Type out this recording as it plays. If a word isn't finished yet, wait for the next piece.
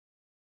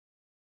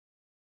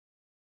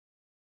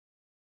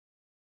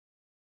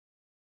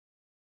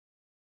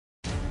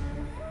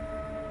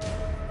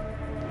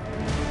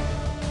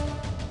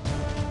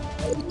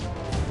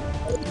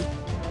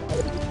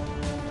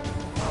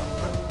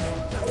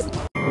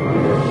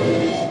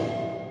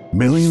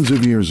Millions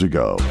of years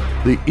ago,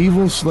 the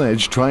evil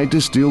sledge tried to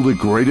steal the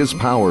greatest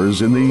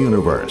powers in the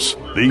universe,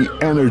 the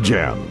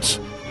Energems.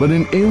 But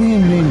an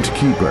alien named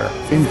Keeper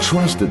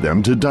entrusted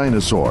them to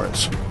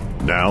dinosaurs.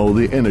 Now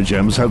the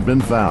Energems have been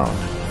found,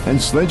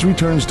 and Sledge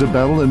returns to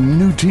battle a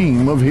new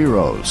team of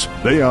heroes.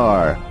 They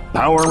are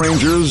Power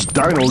Rangers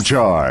Dino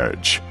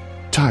Charge.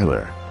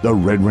 Tyler, the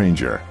Red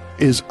Ranger,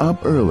 is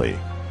up early.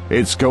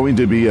 It's going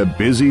to be a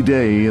busy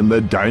day in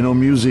the Dino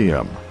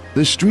Museum.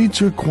 The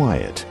streets are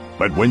quiet,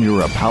 but when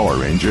you're a Power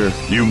Ranger,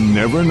 you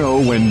never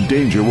know when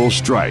danger will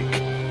strike.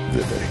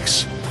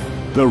 Vivix.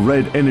 The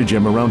red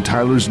Energem around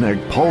Tyler's neck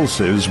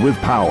pulses with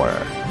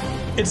power.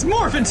 It's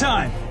morphin'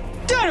 time!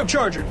 Dino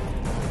Charger!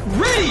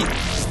 Ready!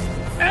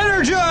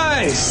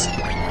 Energize!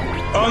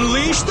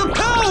 Unleash the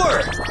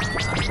power!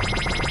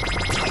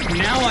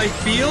 Now I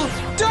feel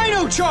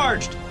Dino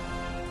Charged!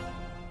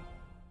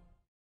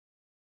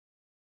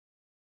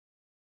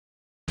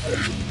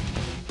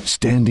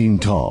 Standing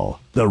tall,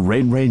 the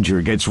Red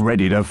Ranger gets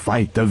ready to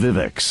fight the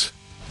Vivix.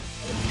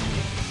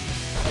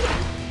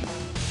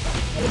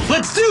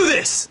 Let's do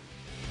this!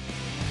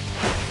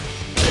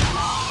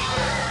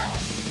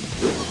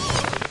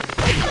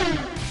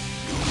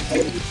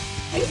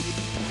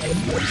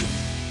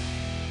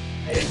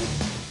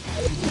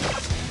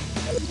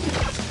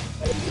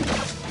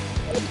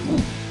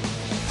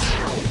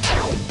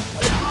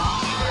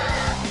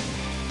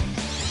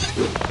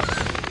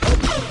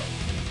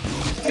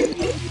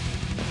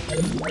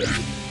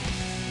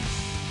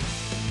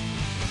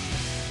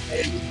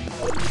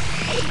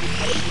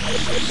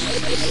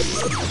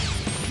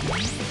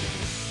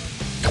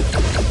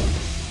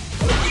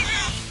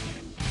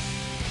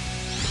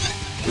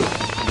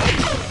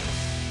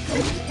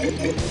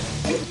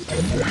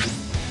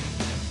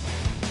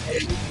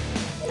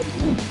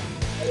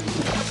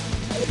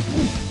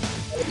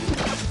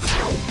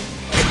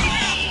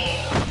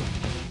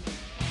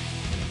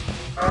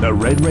 The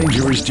Red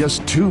Ranger is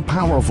just too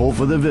powerful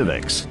for the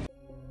Vivix.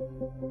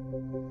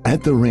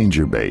 At the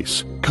Ranger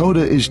base,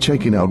 Coda is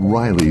checking out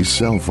Riley's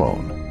cell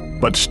phone.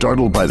 But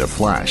startled by the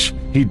flash,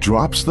 he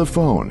drops the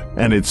phone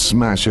and it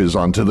smashes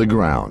onto the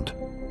ground.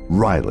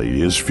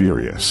 Riley is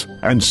furious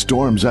and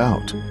storms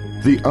out.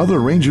 The other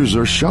Rangers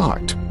are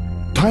shocked.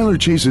 Tyler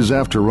chases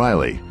after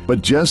Riley,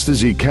 but just as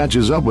he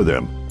catches up with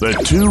him, the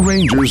two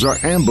Rangers are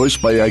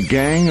ambushed by a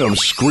gang of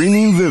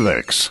screaming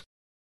Vivix.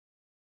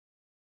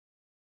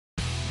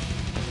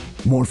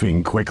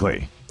 Morphing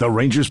quickly, the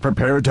Rangers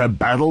prepare to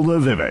battle the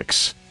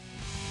Vivix.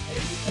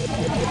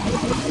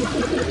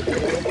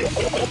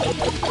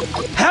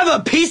 Have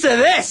a piece of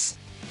this!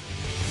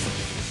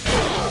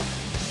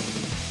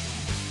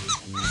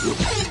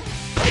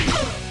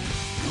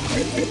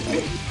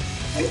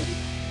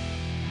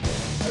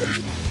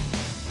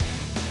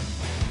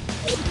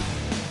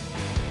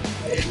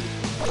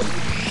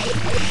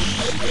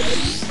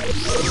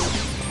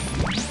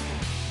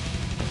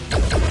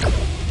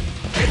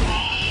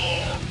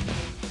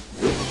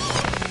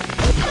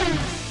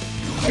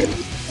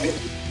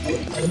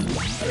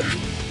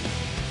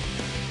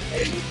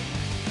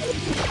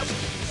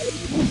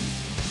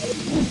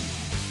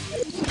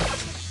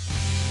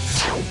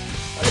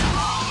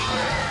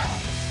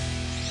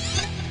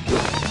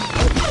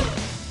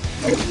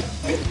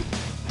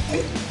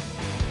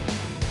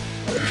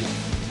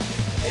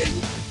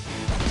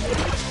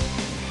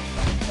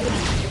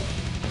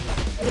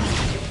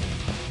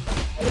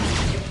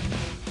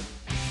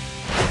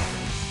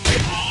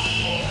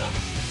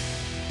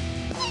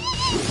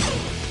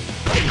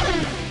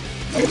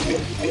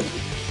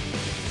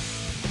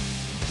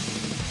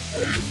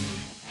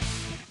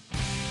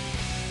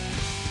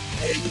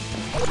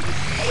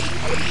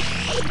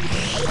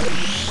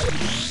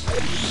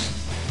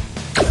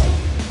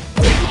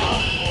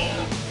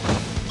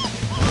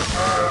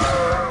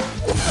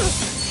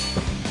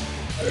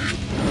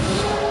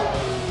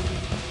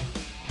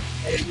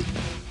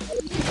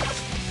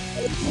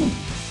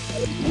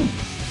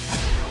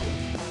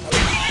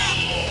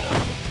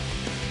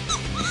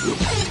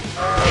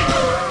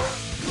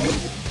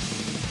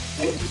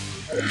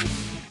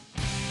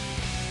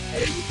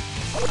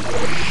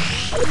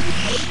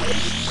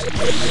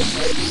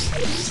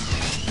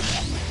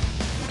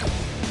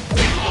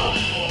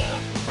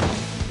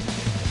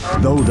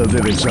 Though the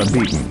Vivix are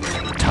beaten,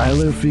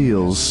 Tyler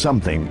feels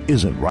something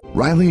isn't right.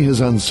 Riley has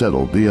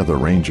unsettled the other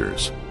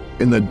Rangers.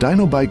 In the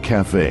Dinobite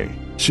Cafe,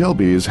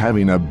 Shelby is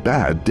having a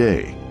bad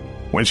day.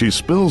 When she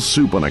spills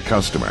soup on a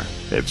customer,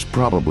 it's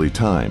probably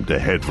time to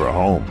head for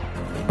home.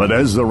 But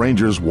as the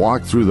Rangers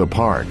walk through the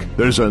park,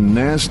 there's a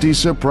nasty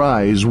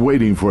surprise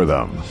waiting for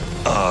them.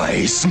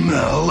 I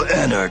smell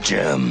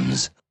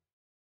Energems.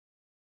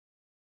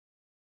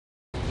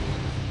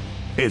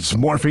 It's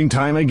morphing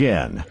time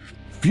again.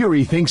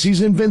 Fury thinks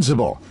he's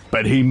invincible,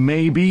 but he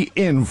may be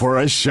in for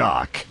a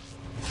shock.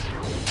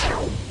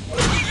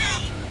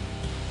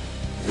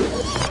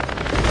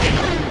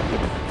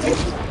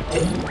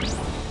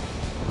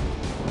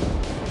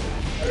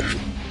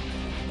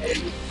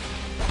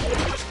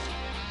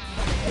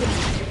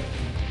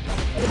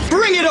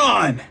 Bring it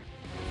on!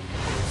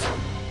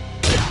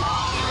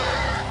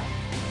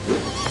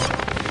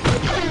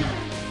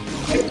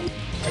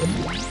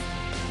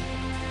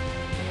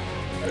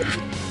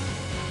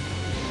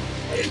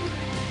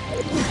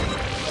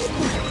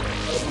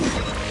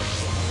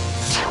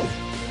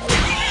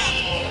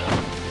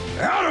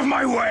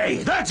 my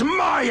way! That's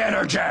my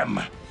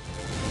Energem!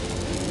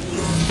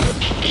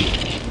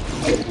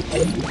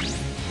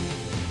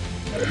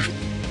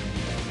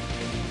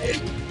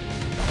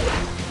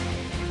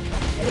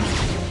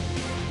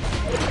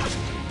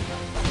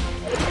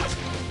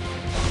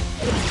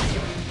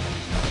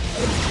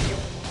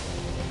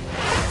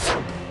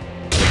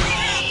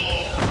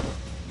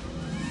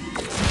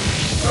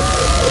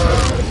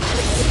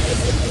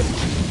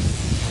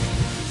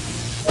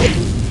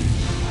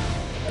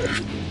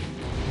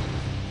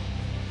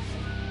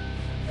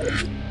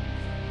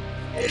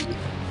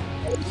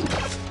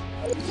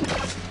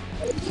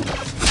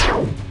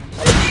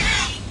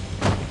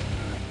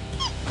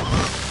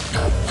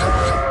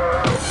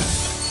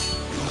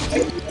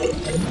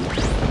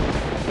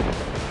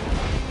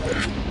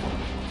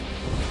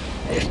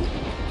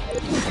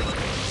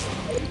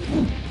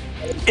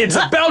 It's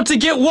about to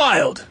get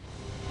wild!